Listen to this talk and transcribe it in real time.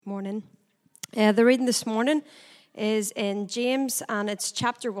morning. The reading this morning is in James, and it's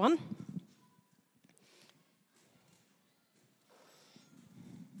chapter 1.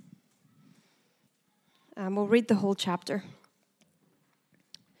 And we'll read the whole chapter.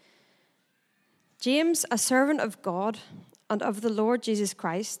 James, a servant of God and of the Lord Jesus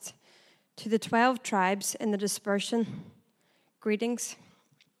Christ, to the 12 tribes in the dispersion, greetings.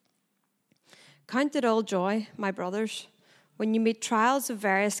 Count it all joy, my brothers, when you meet trials of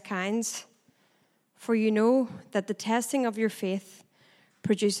various kinds, for you know that the testing of your faith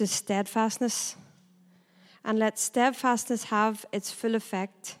produces steadfastness. And let steadfastness have its full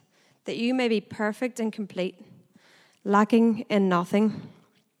effect, that you may be perfect and complete, lacking in nothing.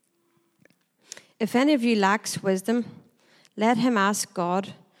 If any of you lacks wisdom, let him ask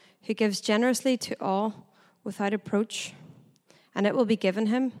God, who gives generously to all without reproach, and it will be given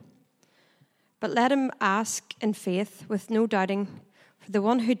him. But let him ask in faith with no doubting, for the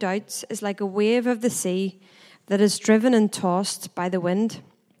one who doubts is like a wave of the sea that is driven and tossed by the wind.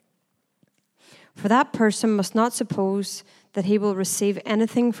 For that person must not suppose that he will receive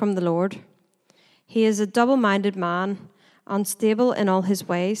anything from the Lord. He is a double-minded man, unstable in all his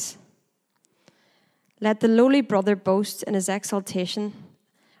ways. Let the lowly brother boast in his exaltation,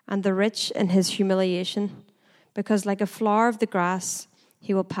 and the rich in his humiliation, because like a flower of the grass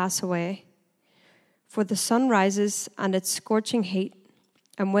he will pass away. For the sun rises, and its scorching heat,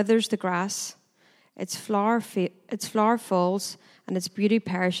 and withers the grass. Its flower falls, and its beauty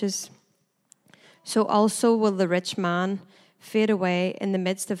perishes. So also will the rich man fade away in the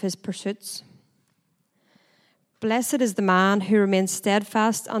midst of his pursuits. Blessed is the man who remains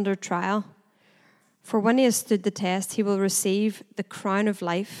steadfast under trial, for when he has stood the test, he will receive the crown of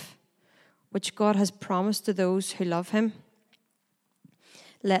life, which God has promised to those who love him.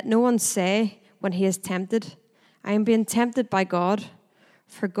 Let no one say, when he is tempted, I am being tempted by God,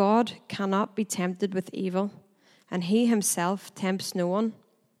 for God cannot be tempted with evil, and he himself tempts no one.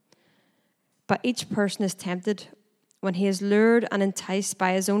 But each person is tempted when he is lured and enticed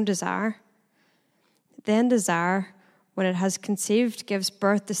by his own desire. Then desire, when it has conceived, gives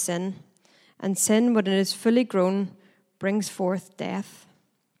birth to sin, and sin, when it is fully grown, brings forth death.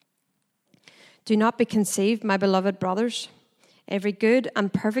 Do not be conceived, my beloved brothers. Every good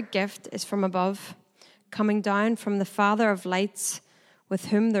and perfect gift is from above, coming down from the Father of lights, with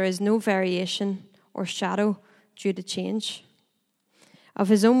whom there is no variation or shadow due to change. Of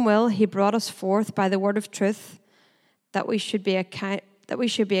his own will he brought us forth by the word of truth, that we should be a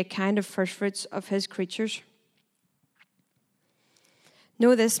kind of firstfruits of his creatures.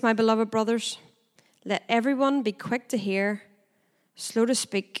 Know this, my beloved brothers, let everyone be quick to hear, slow to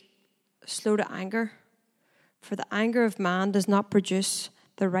speak, slow to anger, for the anger of man does not produce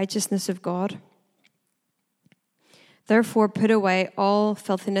the righteousness of God. Therefore put away all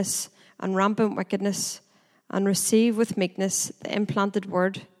filthiness and rampant wickedness, and receive with meekness the implanted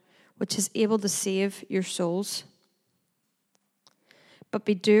word, which is able to save your souls. But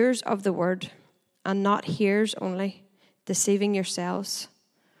be doers of the word, and not hearers only, deceiving yourselves.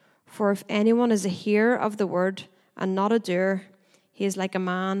 For if anyone is a hearer of the word and not a doer, he is like a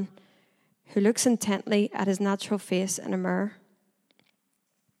man who looks intently at his natural face in a mirror.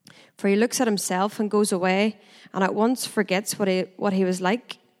 For he looks at himself and goes away, and at once forgets what he was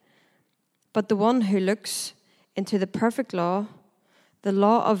like. But the one who looks into the perfect law, the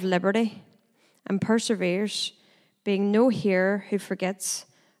law of liberty, and perseveres, being no hearer who forgets,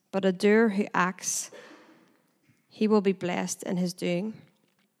 but a doer who acts, he will be blessed in his doing.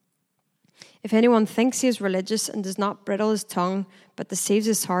 If anyone thinks he is religious and does not bridle his tongue, but deceives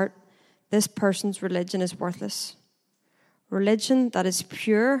his heart, this person's religion is worthless. Religion that is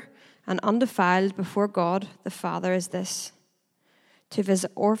pure and undefiled before God the Father is this: to visit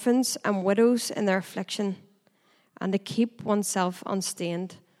orphans and widows in their affliction, and to keep oneself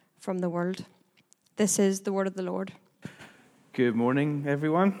unstained from the world. This is the word of the Lord. Good morning,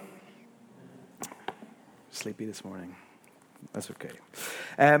 everyone. Sleepy this morning. That's okay.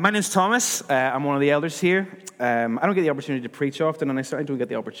 My name's Thomas. I'm one of the elders here. I don't get the opportunity to preach often, and I certainly don't get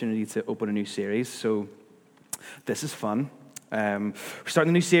the opportunity to open a new series, so this is fun. We're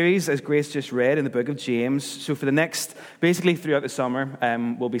starting a new series, as Grace just read, in the book of James. So for the next, basically throughout the summer,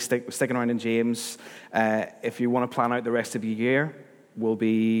 we'll be sticking around in James. If you want to plan out the rest of your year, we'll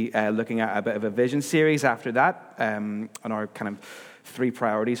be looking at a bit of a vision series after that, on our kind of 3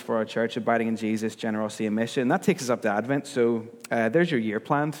 priorities for our church: abiding in Jesus, generosity, and mission. That takes us up to Advent, so there's your year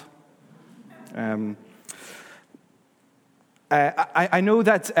planned. I know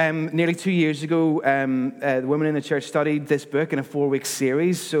that nearly 2 years ago, the women in the church studied this book in a 4-week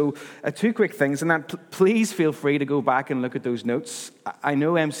series. So 2 quick things, and that please feel free to go back and look at those notes. I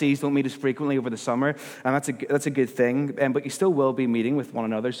know MCs don't meet as frequently over the summer, and that's a good thing, but you still will be meeting with one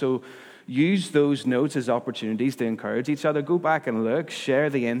another. So use those notes as opportunities to encourage each other. Go back and look, share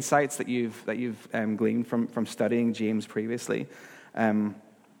the insights that you've gleaned from studying James previously.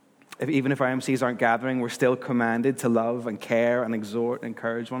 Even if our MCs aren't gathering, we're still commanded to love and care and exhort and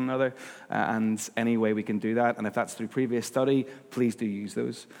encourage one another, and any way we can do that. And if that's through previous study, please do use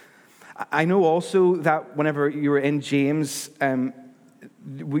those. I know also that whenever you were in James,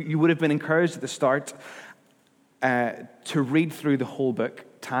 you would have been encouraged at the start to read through the whole book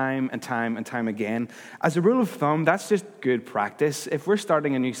time and time and time again. As a rule of thumb, that's just good practice. If we're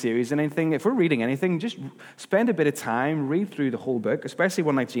starting a new series and anything, if we're reading anything, just spend a bit of time, read through the whole book, especially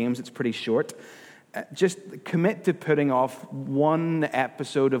one like James, it's pretty short. Just commit to putting off one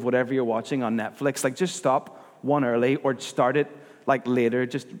episode of whatever you're watching on Netflix. Like, just stop one early or start it like later.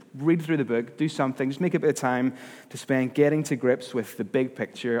 Just read through the book, do something, just make a bit of time to spend getting to grips with the big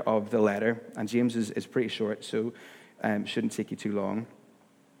picture of the letter. And James is pretty short, so shouldn't take you too long.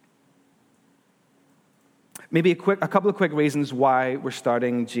 Maybe a couple of quick reasons why we're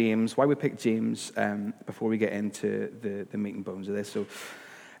starting James, why we picked James before we get into the meat and bones of this. So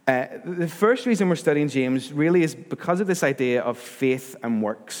the first reason we're studying James really is because of this idea of faith and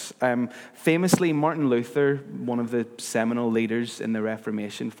works. Famously, Martin Luther, one of the seminal leaders in the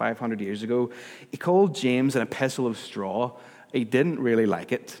Reformation 500 years ago, he called James an epistle of straw. He didn't really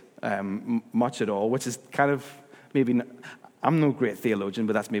like it much at all, which is kind of maybe... I'm no great theologian,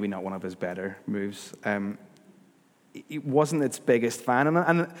 but that's maybe not one of his better moves. He wasn't its biggest fan.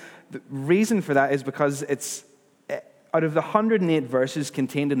 And the reason for that is because it's, out of the 108 verses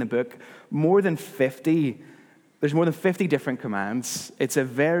contained in the book, there's more than 50 different commands. It's a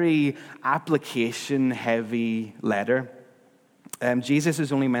very application-heavy letter. Jesus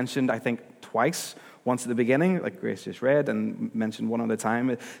is only mentioned, I think, twice. Once at the beginning, like Grace just read, and mentioned one other time.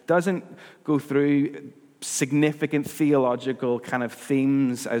 It doesn't go through significant theological kind of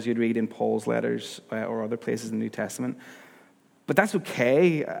themes as you'd read in Paul's letters or other places in the New Testament. But that's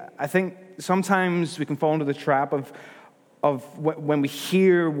okay. I think sometimes we can fall into the trap of when we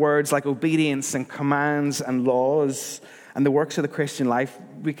hear words like obedience and commands and laws and the works of the Christian life,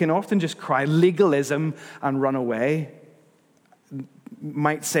 we can often just cry legalism and run away.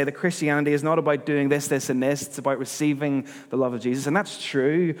 Might say that Christianity is not about doing this, this, and this. It's about receiving the love of Jesus. And that's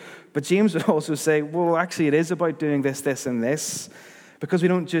true. But James would also say, well, actually, it is about doing this, this, and this. Because we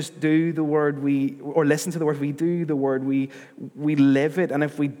don't just do the word or listen to the word, we do the word, we live it. And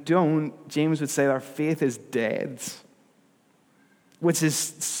if we don't, James would say our faith is dead. Which is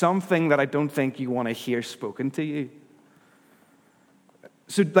something that I don't think you want to hear spoken to you.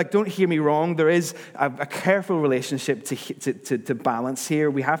 So, don't hear me wrong. There is a careful relationship to balance here.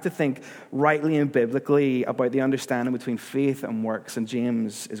 We have to think rightly and biblically about the understanding between faith and works, and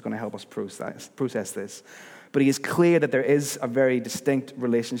James is going to help us process this. But he is clear that there is a very distinct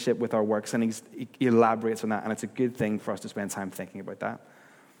relationship with our works, and he elaborates on that, and it's a good thing for us to spend time thinking about that.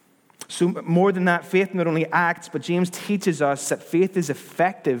 So more than that, faith not only acts, but James teaches us that faith is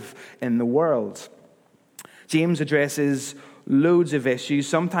effective in the world. James addresses loads of issues.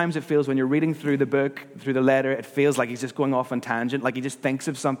 Sometimes it feels, when you're reading through the book, through the letter, it feels like he's just going off on tangent, like he just thinks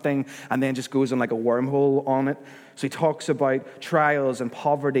of something and then just goes on like a wormhole on it. So he talks about trials and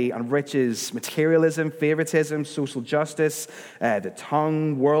poverty and riches, materialism, favoritism, social justice, the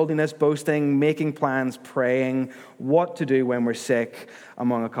tongue, worldliness, boasting, making plans, praying, what to do when we're sick,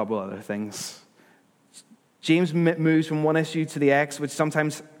 among a couple other things. James moves from one issue to the next, which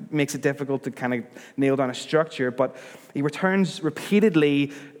sometimes makes it difficult to kind of nail down a structure, but he returns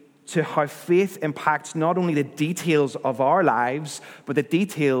repeatedly to how faith impacts not only the details of our lives, but the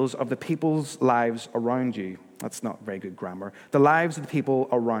details of the people's lives around you. That's not very good grammar. The lives of the people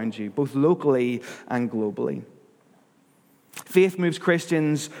around you, both locally and globally. Faith moves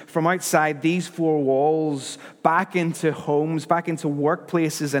Christians from outside these four walls back into homes, back into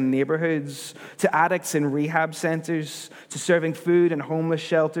workplaces and neighborhoods, to addicts in rehab centers, to serving food in homeless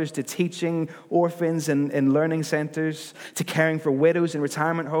shelters, to teaching orphans in learning centers, to caring for widows in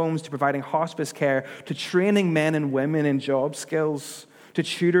retirement homes, to providing hospice care, to training men and women in job skills, to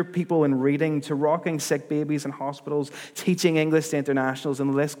tutor people in reading, to rocking sick babies in hospitals, teaching English to internationals,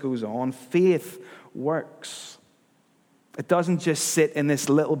 and the list goes on. Faith works. It doesn't just sit in this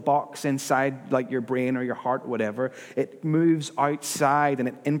little box inside like your brain or your heart or whatever. It moves outside and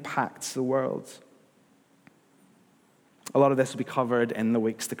it impacts the world. A lot of this will be covered in the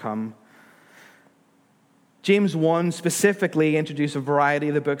weeks to come. James 1 specifically introduced a variety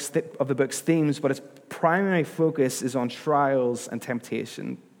of the book's themes, but its primary focus is on trials and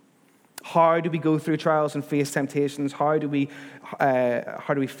temptation. How do we go through trials and face temptations? How do we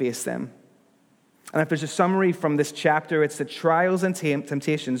face them? And if there's a summary from this chapter, it's that trials and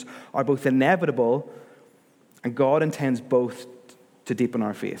temptations are both inevitable, and God intends both to deepen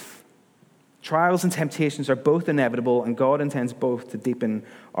our faith. Trials and temptations are both inevitable, and God intends both to deepen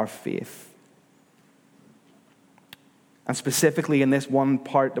our faith. And specifically in this one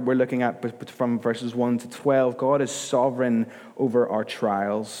part that we're looking at from verses 1 to 12, God is sovereign over our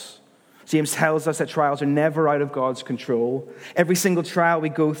trials. James tells us that trials are never out of God's control. Every single trial we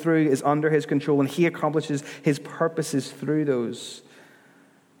go through is under his control, and he accomplishes his purposes through those.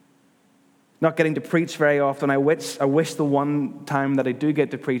 Not getting to preach very often, I wish the one time that I do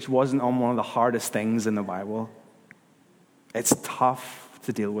get to preach wasn't on one of the hardest things in the Bible. It's tough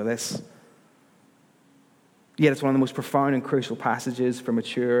to deal with this. Yet it's one of the most profound and crucial passages for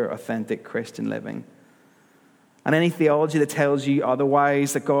mature, authentic Christian living. And any theology that tells you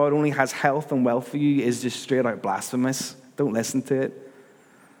otherwise, that God only has health and wealth for you, is just straight out blasphemous. Don't listen to it.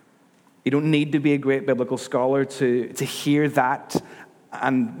 You don't need to be a great biblical scholar to hear that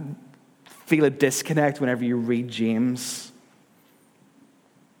and feel a disconnect whenever you read James.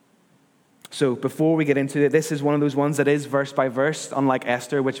 So before we get into it, this is one of those ones that is verse by verse, unlike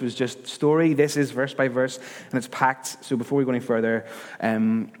Esther, which was just story. This is verse by verse, and it's packed. So before we go any further, I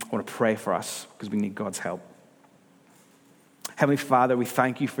want to pray for us, because we need God's help. Heavenly Father, we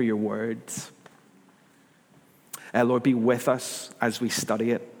thank you for your words. Lord, be with us as we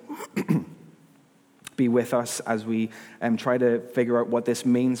study it. Be with us as we try to figure out what this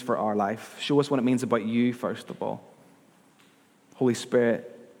means for our life. Show us what it means about you, first of all. Holy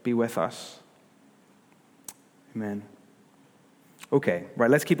Spirit, be with us. Amen. Okay, right,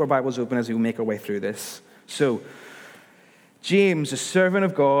 let's keep our Bibles open as we make our way through this. So, James, a servant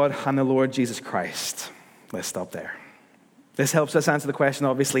of God and the Lord Jesus Christ. Let's stop there. This helps us answer the question,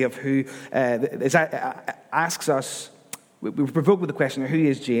 obviously, of who, asks us, we're provoked with the question, who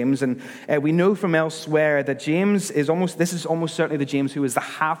is James? And we know from elsewhere that this is almost certainly the James who is the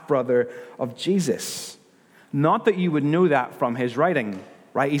half-brother of Jesus. Not that you would know that from his writing,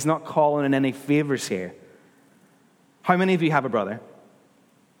 right? He's not calling in any favors here. How many of you have a brother?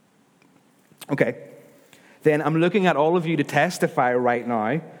 Okay. Then I'm looking at all of you to testify right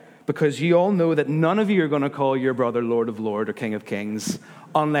now, because you all know that none of you are going to call your brother Lord of Lords or King of Kings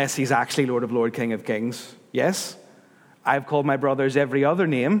unless he's actually Lord of Lords, King of Kings. Yes? I've called my brothers every other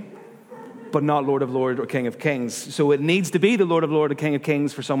name, but not Lord of Lords or King of Kings. So it needs to be the Lord of Lords or King of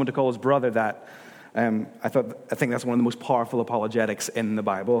Kings for someone to call his brother that. I think that's one of the most powerful apologetics in the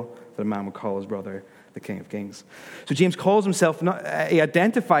Bible, that a man would call his brother the King of Kings. So James calls himself, he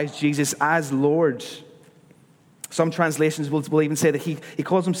identifies Jesus as Lord. Some translations will even say that he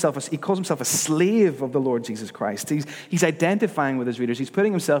calls himself a slave of the Lord Jesus Christ. He's identifying with his readers. He's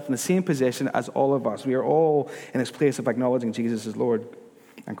putting himself in the same position as all of us. We are all in this place of acknowledging Jesus as Lord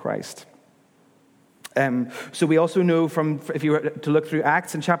and Christ. So we also know if you were to look through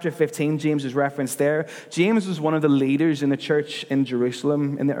Acts in chapter 15, James is referenced there. James was one of the leaders in the church in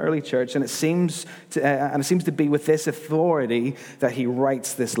Jerusalem, in the early church, and it seems to be with this authority that he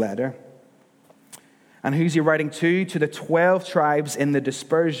writes this letter. And who's he writing to? To the 12 tribes in the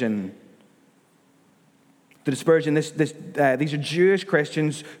dispersion. The dispersion, these are Jewish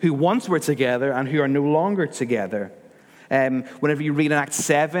Christians who once were together and who are no longer together. Whenever you read in Acts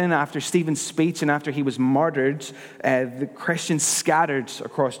 7, after Stephen's speech and after he was martyred, the Christians scattered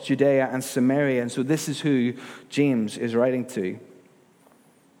across Judea and Samaria. And so this is who James is writing to.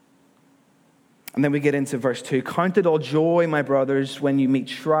 And then we get into verse 2. Count it all joy, my brothers, when you meet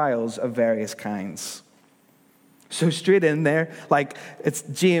trials of various kinds. So straight in there, like it's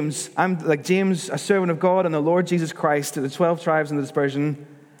James. I'm like James, a servant of God and the Lord Jesus Christ to the 12 tribes in the dispersion.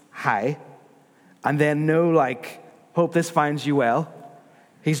 Hi. And then hope this finds you well.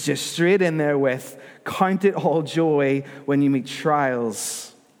 He's just straight in there with, count it all joy when you meet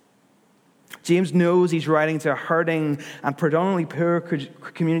trials. James knows he's writing to a hurting and predominantly poor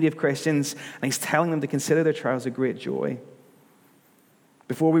community of Christians, and he's telling them to consider their trials a great joy.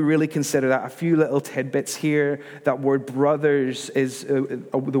 Before we really consider that, a few little tidbits here. That word brothers is the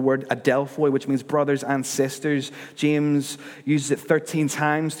word adelphoi, which means brothers and sisters. James uses it 13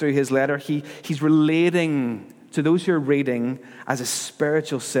 times through his letter. He's relating to those who are reading as a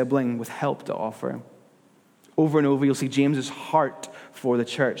spiritual sibling with help to offer. Over and over, you'll see James's heart for the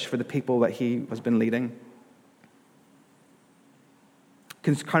church, for the people that he has been leading.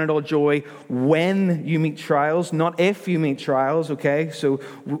 Count it all joy when you meet trials, not if you meet trials, okay? So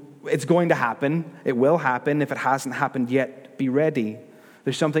it's going to happen. It will happen. If it hasn't happened yet, be ready.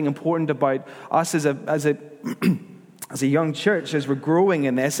 There's something important about us as a young church, as we're growing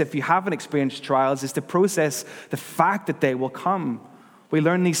in this, if you haven't experienced trials, is to process the fact that they will come. We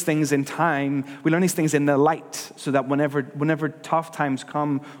learn these things in time. We learn these things in the light so that whenever tough times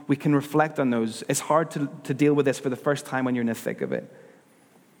come, we can reflect on those. It's hard to deal with this for the first time when you're in the thick of it.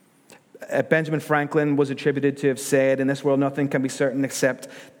 Benjamin Franklin was attributed to have said, "In this world, nothing can be certain except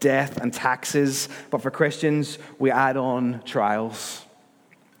death and taxes. But for Christians, we add on trials."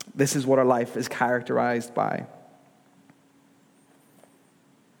 This is what our life is characterized by.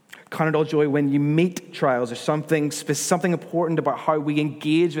 Count it all joy when you meet trials. There's something important about how we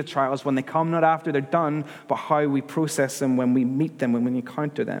engage with trials when they come, not after they're done, but how we process them when we meet them, when we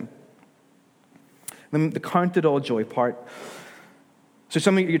encounter them. The count it all joy part. So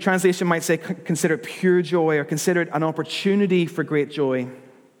some of your translation might say, consider it pure joy, or consider it an opportunity for great joy.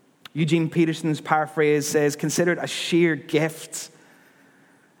 Eugene Peterson's paraphrase says, consider it a sheer gift.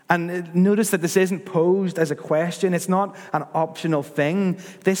 And notice that this isn't posed as a question. It's not an optional thing.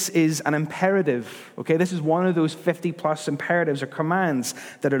 This is an imperative. Okay, this is one of those 50-plus imperatives or commands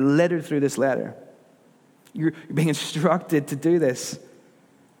that are littered through this letter. You're being instructed to do this.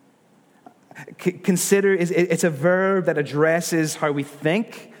 Consider, it's a verb that addresses how we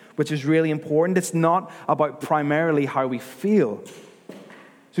think, which is really important. It's not about primarily how we feel.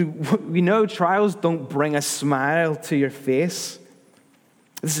 So we know trials don't bring a smile to your face.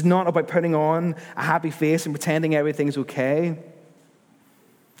 This is not about putting on a happy face and pretending everything's okay.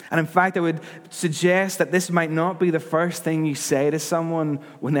 And in fact, I would suggest that this might not be the first thing you say to someone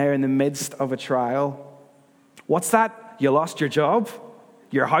when they're in the midst of a trial. What's that? You lost your job?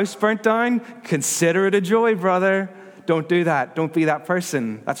 Your house burnt down? Consider it a joy, brother. Don't do that. Don't be that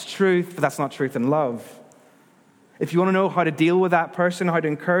person. That's truth, but that's not truth in love. If you want to know how to deal with that person, how to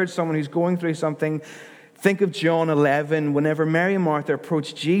encourage someone who's going through something, think of John 11, whenever Mary and Martha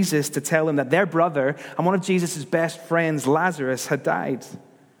approached Jesus to tell him that their brother and one of Jesus' best friends, Lazarus, had died.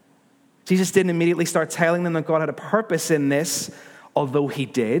 Jesus didn't immediately start telling them that God had a purpose in this, although he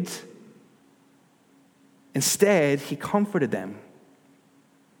did. Instead, he comforted them.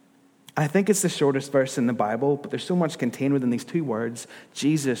 I think it's the shortest verse in the Bible, but there's so much contained within these two words.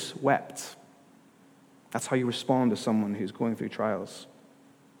 Jesus wept. That's how you respond to someone who's going through trials.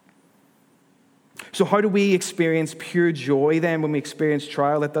 So how do we experience pure joy then when we experience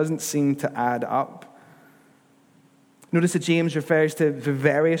trial? It doesn't seem to add up. Notice that James refers to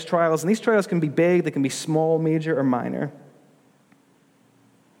various trials, and these trials can be big, they can be small, major, or minor.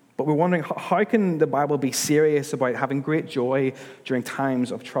 But we're wondering, how can the Bible be serious about having great joy during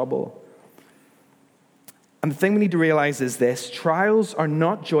times of trouble? And the thing we need to realize is this: trials are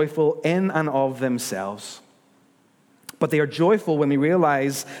not joyful in and of themselves, but they are joyful when we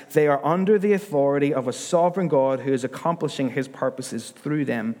realize they are under the authority of a sovereign God who is accomplishing his purposes through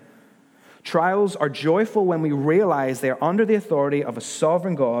them. Trials are joyful when we realize they are under the authority of a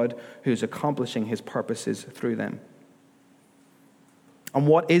sovereign God who is accomplishing his purposes through them. And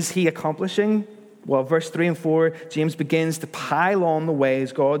what is he accomplishing? Well, verse 3 and 4, James begins to pile on the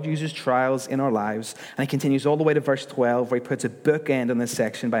ways God uses trials in our lives. And he continues all the way to verse 12, where he puts a bookend on this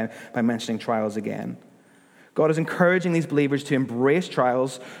section by mentioning trials again. God is encouraging these believers to embrace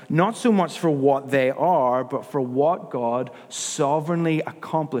trials, not so much for what they are, but for what God sovereignly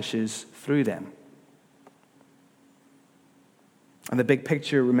accomplishes through them. And the big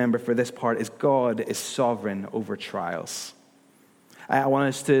picture, remember, for this part is God is sovereign over trials. I want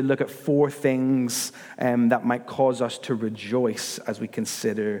us to look at four things that might cause us to rejoice as we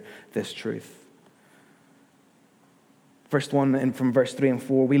consider this truth. First one, and from verse 3 and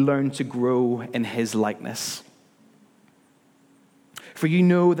 4, we learn to grow in his likeness. For you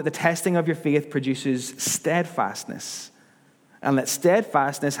know that the testing of your faith produces steadfastness, and let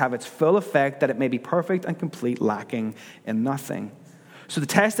steadfastness have its full effect, that it may be perfect and complete, lacking in nothing. So the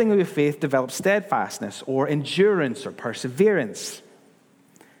testing of your faith develops steadfastness, or endurance, or perseverance.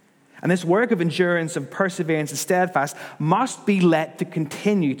 And this work of endurance, of perseverance, and steadfast must be let to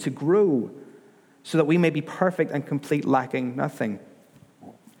continue to grow, so that we may be perfect and complete, lacking nothing.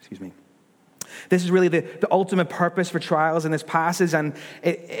 Excuse me. This is really the ultimate purpose for trials in this passage, and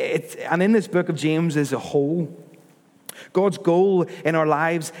in this book of James as a whole. God's goal in our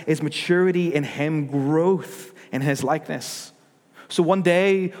lives is maturity in him, growth in his likeness. So one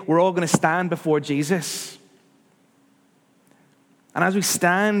day, we're all going to stand before Jesus. And as we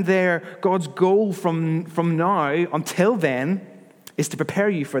stand there, God's goal from now until then is to prepare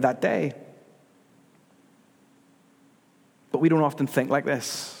you for that day. But But we don't often think like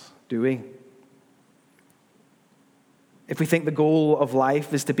this, do we? If we think the goal of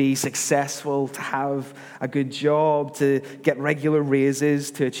life is to be successful, to have a good job, to get regular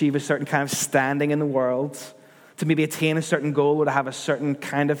raises, to achieve a certain kind of standing in the world, to maybe attain a certain goal or to have a certain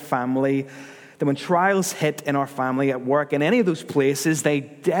kind of family, then when trials hit in our family, at work, in any of those places, they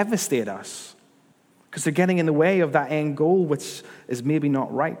devastate us because they're getting in the way of that end goal, which is maybe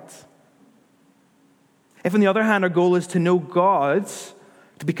not right. If, on the other hand, our goal is to know God,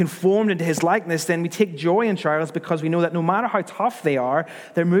 to be conformed into his likeness, then we take joy in trials because we know that no matter how tough they are,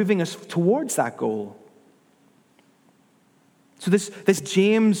 they're moving us towards that goal. So this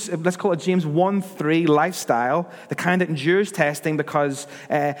James, let's call it James 1:3 lifestyle, the kind that endures testing because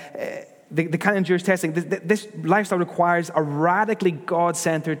the kind that endures testing, this lifestyle requires a radically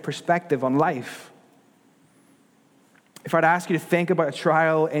God-centered perspective on life. If I'd ask you to think about a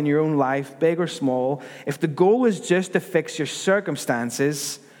trial in your own life, big or small, if the goal is just to fix your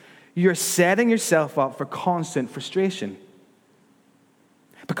circumstances, you're setting yourself up for constant frustration.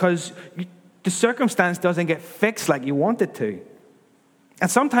 Because the circumstance doesn't get fixed like you want it to. And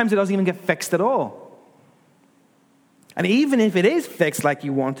sometimes it doesn't even get fixed at all. And even if it is fixed like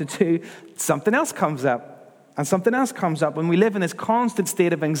you want it to, something else comes up. And something else comes up when we live in this constant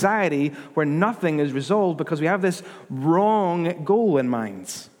state of anxiety where nothing is resolved because we have this wrong goal in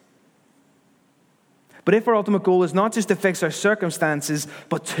mind. But if our ultimate goal is not just to fix our circumstances,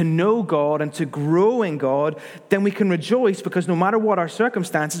 but to know God and to grow in God, then we can rejoice because no matter what our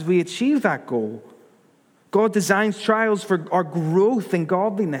circumstances, we achieve that goal. God designs trials for our growth in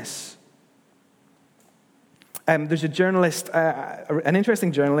godliness. There's a journalist, an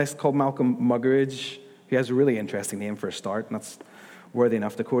interesting journalist called Malcolm Muggeridge. He has a really interesting name for a start, and that's worthy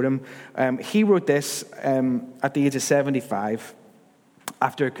enough to quote him. He wrote this at the age of 75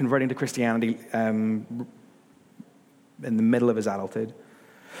 after converting to Christianity in the middle of his adulthood.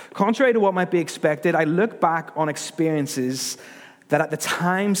 Contrary to what might be expected, I look back on experiences that at the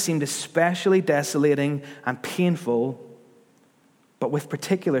time seemed especially desolating and painful, but with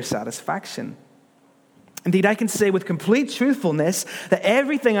particular satisfaction. Indeed, I can say with complete truthfulness that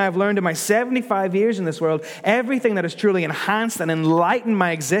everything I've learned in my 75 years in this world, everything that has truly enhanced and enlightened my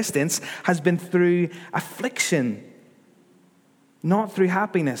existence has been through affliction, not through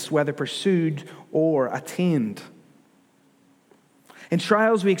happiness, whether pursued or attained. In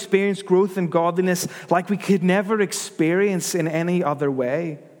trials, we experience growth in godliness like we could never experience in any other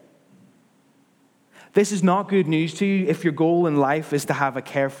way. This is not good news to you if your goal in life is to have a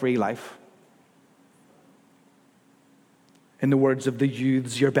carefree life. In the words of the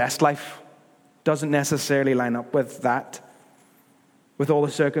youths, your best life doesn't necessarily line up with that, with all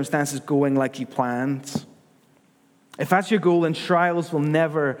the circumstances going like you planned. If that's your goal, then trials will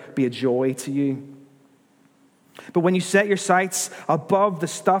never be a joy to you. But when you set your sights above the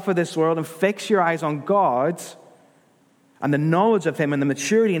stuff of this world and fix your eyes on God and the knowledge of him and the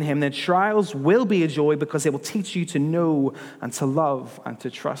maturity in him, then trials will be a joy because they will teach you to know and to love and to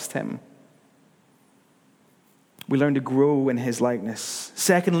trust him. We learn to grow in his likeness.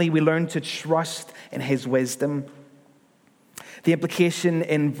 Secondly, we learn to trust in his wisdom. The implication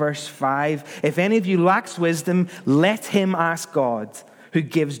in verse 5, if any of you lacks wisdom, let him ask God, who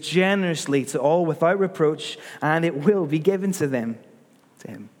gives generously to all without reproach, and it will be given to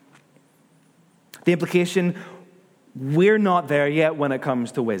him. The implication, we're not there yet when it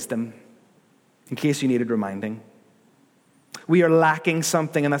comes to wisdom, in case you needed reminding. We are lacking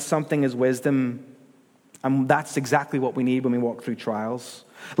something, and that something is wisdom. And that's exactly what we need when we walk through trials.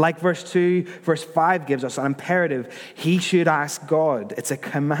 Like verse 5 gives us an imperative. He should ask God. It's a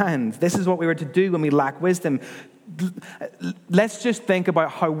command. This is what we were to do when we lack wisdom. Let's just think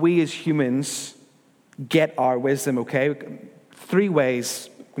about how we as humans get our wisdom, okay? 3 ways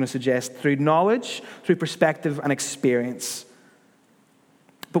I'm going to suggest. Through knowledge, through perspective, and experience.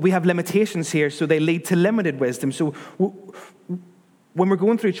 But we have limitations here, so they lead to limited wisdom. So when we're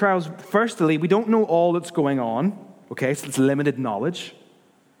going through trials, firstly, we don't know all that's going on, okay? So it's limited knowledge.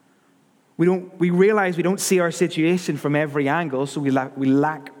 We realize we don't see our situation from every angle, so we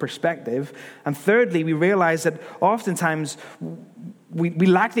lack perspective. And thirdly, we realize that oftentimes we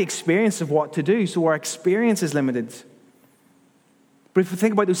lack the experience of what to do, so our experience is limited. But if we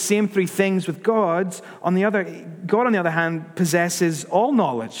think about those same 3 things with God on the other hand, possesses all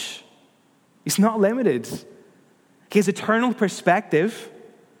knowledge. He's not limited. He has eternal perspective,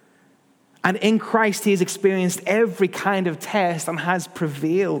 and in Christ he has experienced every kind of test and has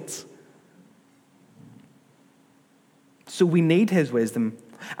prevailed. So we need his wisdom,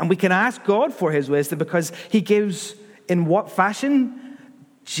 and we can ask God for his wisdom because he gives in what fashion?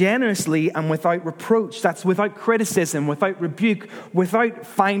 generously and without reproach. That's without criticism, without rebuke, without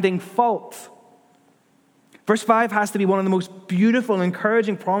finding fault. Verse 5 has to be one of the most beautiful and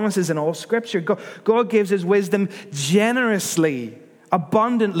encouraging promises in all Scripture. God gives his wisdom generously,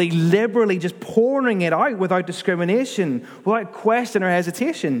 abundantly, liberally, just pouring it out without discrimination, without question or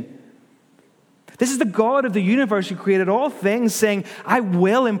hesitation. This is the God of the universe who created all things saying, I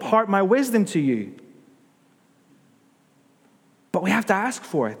will impart my wisdom to you. But we have to ask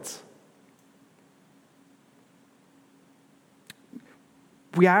for it.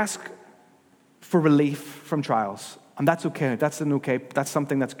 We ask for relief from trials. And that's okay. That's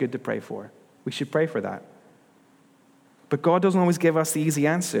something that's good to pray for. We should pray for that. But God doesn't always give us the easy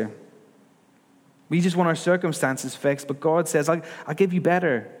answer. We just want our circumstances fixed. But God says, I'll give you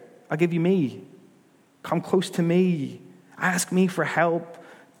better. I'll give you me. Come close to me. Ask me for help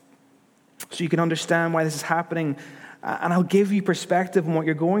so you can understand why this is happening. And I'll give you perspective on what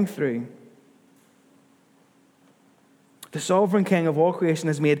you're going through. The sovereign King of all creation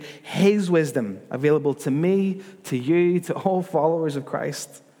has made his wisdom available to me, to you, to all followers of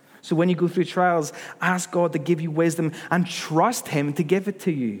Christ. So when you go through trials, ask God to give you wisdom and trust him to give it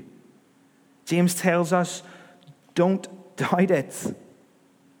to you. James tells us, don't doubt it.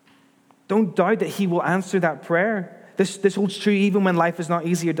 Don't doubt that he will answer that prayer. This holds true even when life is not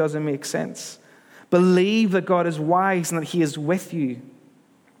easy or doesn't make sense. Believe that God is wise and that he is with you.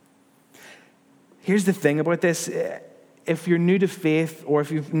 Here's the thing about this. If you're new to faith or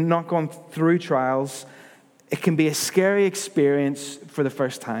if you've not gone through trials, it can be a scary experience for the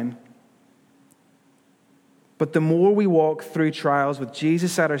first time. But the more we walk through trials with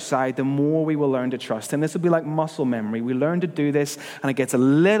Jesus at our side, the more we will learn to trust him. This will be like muscle memory. We learn to do this, and it gets a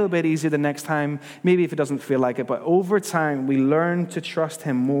little bit easier the next time, maybe if it doesn't feel like it. But over time, we learn to trust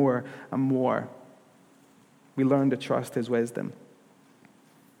him more and more. We learn to trust his wisdom.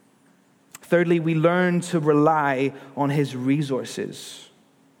 Thirdly, we learn to rely on his resources.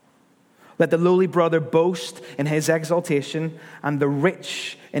 Let the lowly brother boast in his exaltation and the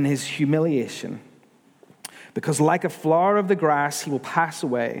rich in his humiliation. Because like a flower of the grass, he will pass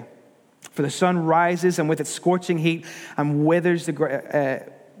away. For the sun rises and with its scorching heat and withers the grass.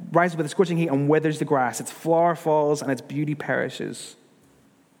 Its flower falls and its beauty perishes.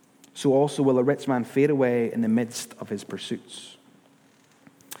 So also will a rich man fade away in the midst of his pursuits.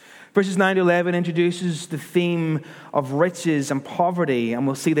 Verses 9 to 11 introduces the theme of riches and poverty, and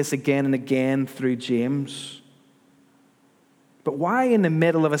we'll see this again and again through James. But why in the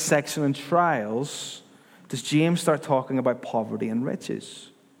middle of a section on trials does James start talking about poverty and riches?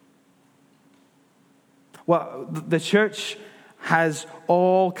 Well, the church has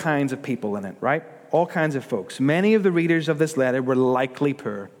all kinds of people in it, right? All kinds of folks. Many of the readers of this letter were likely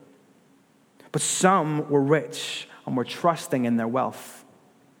poor, but some were rich and were trusting in their wealth.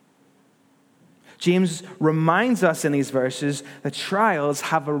 James reminds us in these verses that trials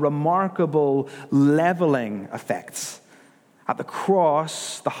have a remarkable leveling effect. At the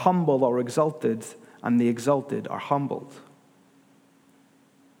cross, the humble are exalted, and the exalted are humbled.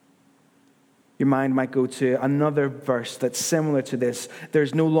 Your mind might go to another verse that's similar to this.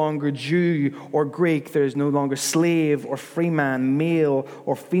 There's no longer Jew or Greek. There's no longer slave or free man, male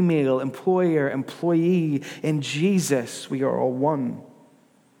or female, employer, employee. In Jesus, we are all one.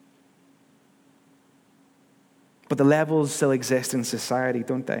 But the levels still exist in society,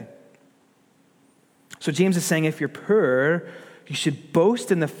 don't they? So James is saying if you're poor, you should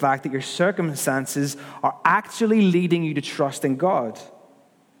boast in the fact that your circumstances are actually leading you to trust in God.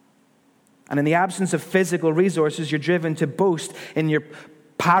 And in the absence of physical resources, you're driven to boast in your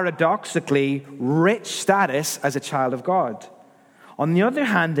paradoxically rich status as a child of God. On the other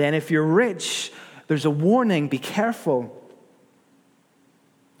hand, then, if you're rich, there's a warning: be careful.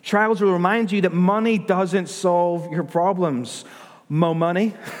 Trials will remind you that money doesn't solve your problems. Mo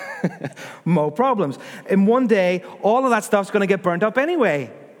money, mo problems. In one day, all of that stuff's going to get burnt up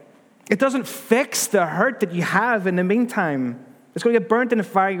anyway. It doesn't fix the hurt that you have in the meantime. It's going to get burnt in the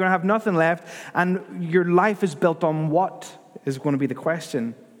fire. You're going to have nothing left. And your life is built on what is going to be the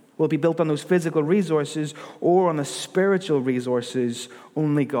question. Will it be built on those physical resources or on the spiritual resources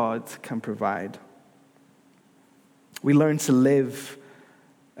only God can provide? We learn to live...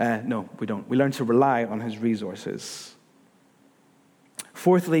 No, we don't. We learn to rely on his resources.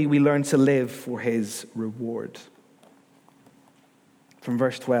 Fourthly, we learn to live for his reward. From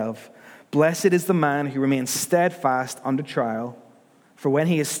verse 12, blessed is the man who remains steadfast under trial, for when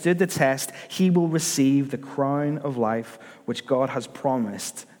he has stood the test, he will receive the crown of life which God has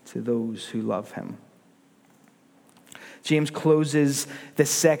promised to those who love him. James closes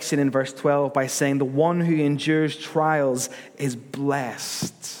this section in verse 12 by saying, the one who endures trials is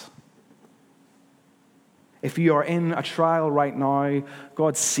blessed. If you are in a trial right now,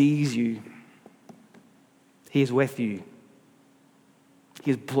 God sees you. He is with you.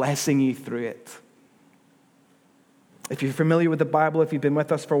 He is blessing you through it. If you're familiar with the Bible, if you've been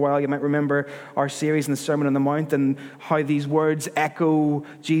with us for a while, you might remember our series in the Sermon on the Mount and how these words echo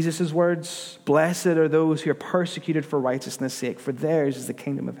Jesus' words. Blessed are those who are persecuted for righteousness' sake, for theirs is the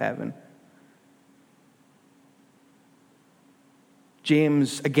kingdom of heaven.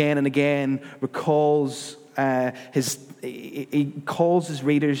 James again and again recalls he calls his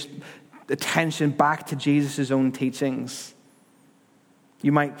readers' attention back to Jesus' own teachings.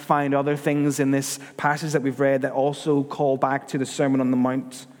 You might find other things in this passage that we've read that also call back to the Sermon on the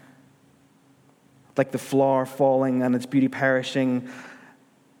Mount, like the flower falling and its beauty perishing.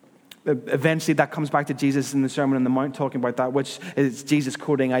 Eventually that comes back to Jesus in the Sermon on the Mount talking about that, which is Jesus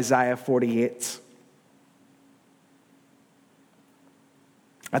quoting Isaiah 48.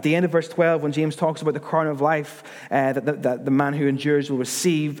 At the end of verse 12, when James talks about the crown of life that the man who endures will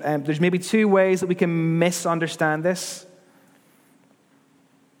receive, there's maybe two ways that we can misunderstand this.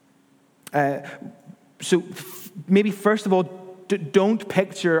 So maybe first of all, don't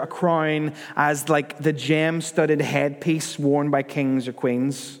picture a crown as like the gem-studded headpiece worn by kings or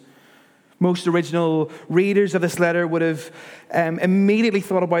queens. Most original readers of this letter would have immediately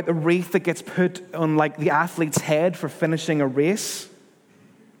thought about the wreath that gets put on like the athlete's head for finishing a race.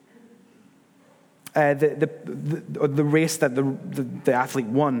 The race that the athlete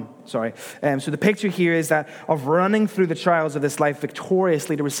won. So the picture here is that of running through the trials of this life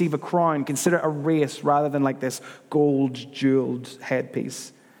victoriously to receive a crown. Consider a race rather than like this gold jeweled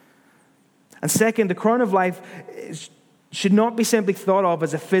headpiece. And second, the crown of life should not be simply thought of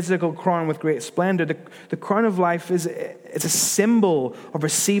as a physical crown with great splendor. The crown of life is a symbol of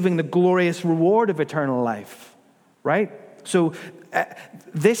receiving the glorious reward of eternal life, right? So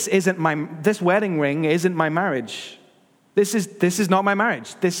this wedding ring isn't my marriage. This is not my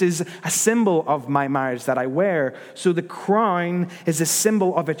marriage. This is a symbol of my marriage that I wear. So the crown is a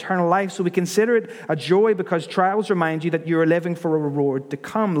symbol of eternal life. So we consider it a joy because trials remind you that you are living for a reward to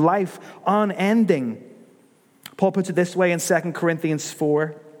come, life unending. Paul puts it this way in 2 Corinthians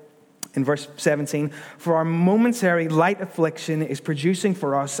 4, in verse 17, for our momentary light affliction is producing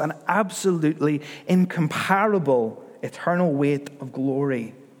for us an absolutely incomparable eternal weight of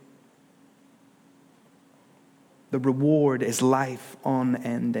glory. The reward is life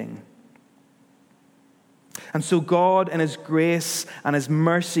unending. And so God in His grace and His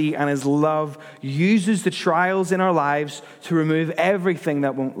mercy and His love uses the trials in our lives to remove everything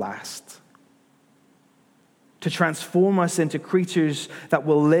that won't last, to transform us into creatures that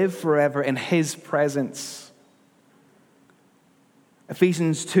will live forever in His presence.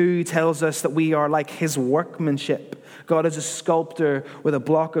 Ephesians 2 tells us that we are like His workmanship. God is a sculptor with a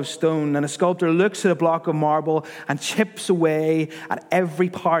block of stone, and a sculptor looks at a block of marble and chips away at every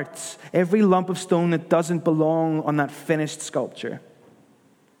part, every lump of stone that doesn't belong on that finished sculpture.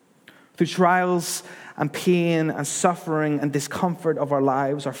 Through trials and pain and suffering and discomfort of our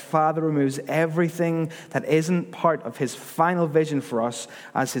lives, our Father removes everything that isn't part of His final vision for us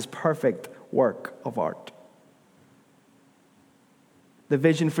as His perfect work of art. The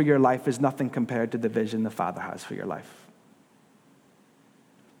vision for your life is nothing compared to the vision the Father has for your life.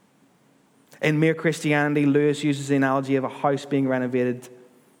 In Mere Christianity, Lewis uses the analogy of a house being renovated.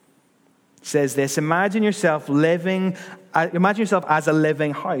 He says this: imagine yourself as a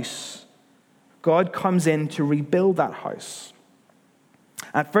living house. God comes in to rebuild that house.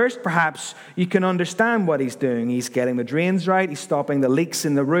 At first, perhaps you can understand what He's doing. He's getting the drains right, He's stopping the leaks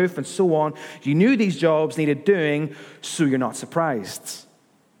in the roof, and so on. You knew these jobs needed doing, so you're not surprised.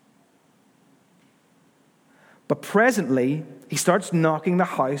 But presently, He starts knocking the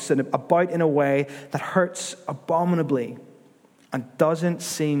house about in a way that hurts abominably and doesn't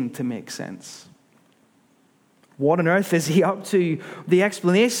seem to make sense. What on earth is He up to? The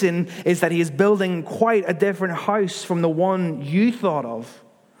explanation is that He is building quite a different house from the one you thought of.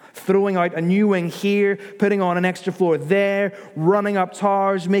 Throwing out a new wing here, putting on an extra floor there, running up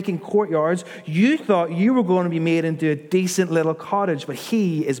towers, making courtyards. You thought you were going to be made into a decent little cottage, but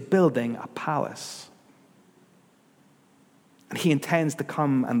He is building a palace. And He intends to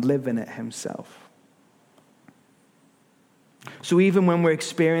come and live in it Himself. So even when we're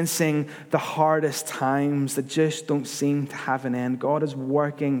experiencing the hardest times that just don't seem to have an end, God is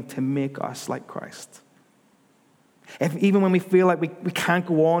working to make us like Christ. Even when we feel like we can't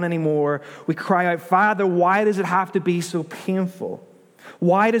go on anymore, we cry out, Father, why does it have to be so painful?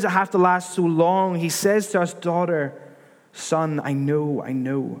 Why does it have to last so long? He says to us, daughter, Son, I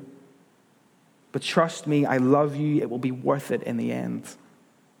know. But trust me, I love you. It will be worth it in the end.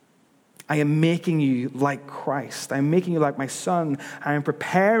 I am making you like Christ. I am making you like my Son. I am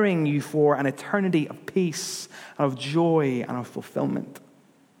preparing you for an eternity of peace, of joy, and of fulfillment.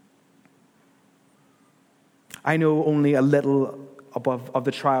 I know only a little of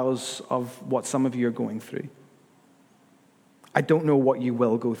the trials of what some of you are going through. I don't know what you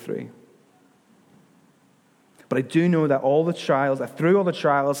will go through. But I do know that through all the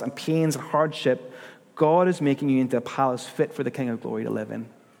trials and pains and hardship, God is making you into a palace fit for the King of Glory to live in.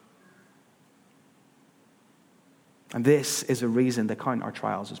 And this is a reason to count our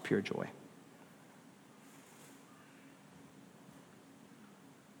trials as pure joy.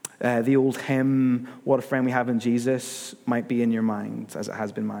 The old hymn, "What a Friend We Have in Jesus," might be in your mind, as it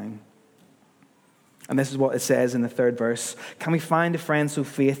has been mine. And this is what it says in the 3rd verse. "Can we find a friend so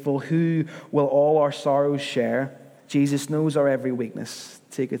faithful who will all our sorrows share? Jesus knows our every weakness.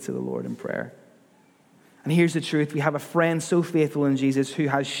 Take it to the Lord in prayer." And here's the truth. We have a friend so faithful in Jesus who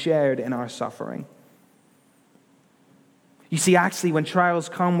has shared in our suffering. You see, actually, when trials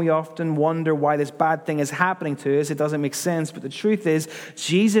come, we often wonder why this bad thing is happening to us. It doesn't make sense. But the truth is,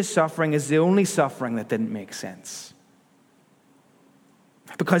 Jesus' suffering is the only suffering that didn't make sense.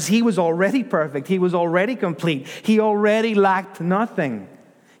 Because he was already perfect. He was already complete. He already lacked nothing.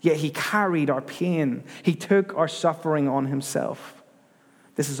 Yet he carried our pain. He took our suffering on himself.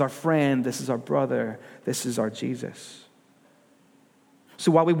 This is our friend. This is our brother. This is our Jesus.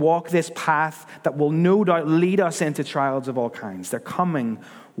 So while we walk this path that will no doubt lead us into trials of all kinds, they're coming.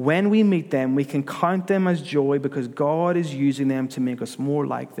 When we meet them, we can count them as joy because God is using them to make us more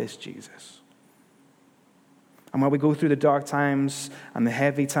like this Jesus. And while we go through the dark times and the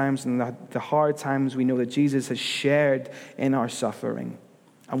heavy times and the hard times, we know that Jesus has shared in our suffering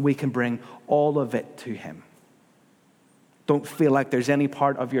and we can bring all of it to him. Don't feel like there's any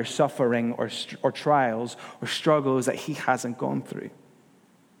part of your suffering or trials or struggles that he hasn't gone through.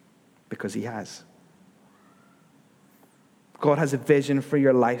 Because he has. God has a vision for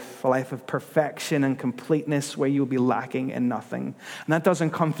your life, a life of perfection and completeness where you'll be lacking in nothing. And that doesn't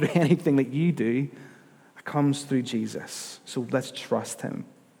come through anything that you do. It comes through Jesus. So let's trust him.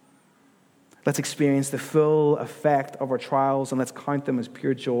 Let's experience the full effect of our trials and let's count them as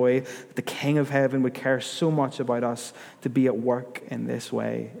pure joy. That the King of Heaven would care so much about us to be at work in this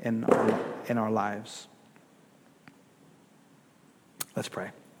way in our lives. Let's pray.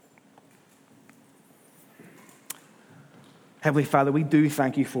 Heavenly Father, we do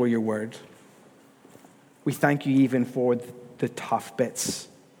thank you for your word. We thank you even for the tough bits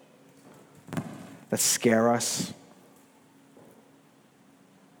that scare us.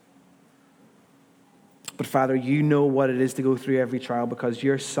 But Father, you know what it is to go through every trial because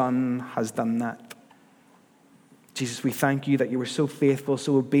your Son has done that. Jesus, we thank you that you were so faithful,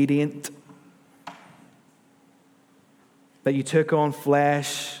 so obedient, that you took on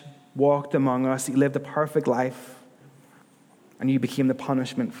flesh, walked among us, you lived a perfect life, and you became the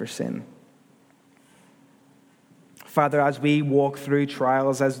punishment for sin. Father, as we walk through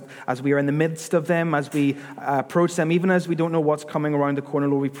trials, as we are in the midst of them, as we approach them, even as we don't know what's coming around the corner,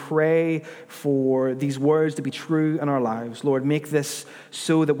 Lord, we pray for these words to be true in our lives. Lord, make this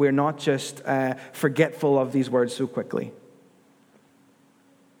so that we're not just forgetful of these words so quickly.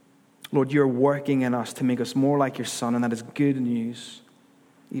 Lord, you're working in us to make us more like your Son, and that is good news,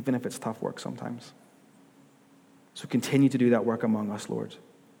 even if it's tough work sometimes. So continue to do that work among us, Lord.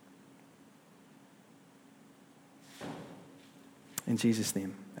 In Jesus'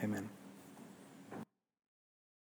 name, amen.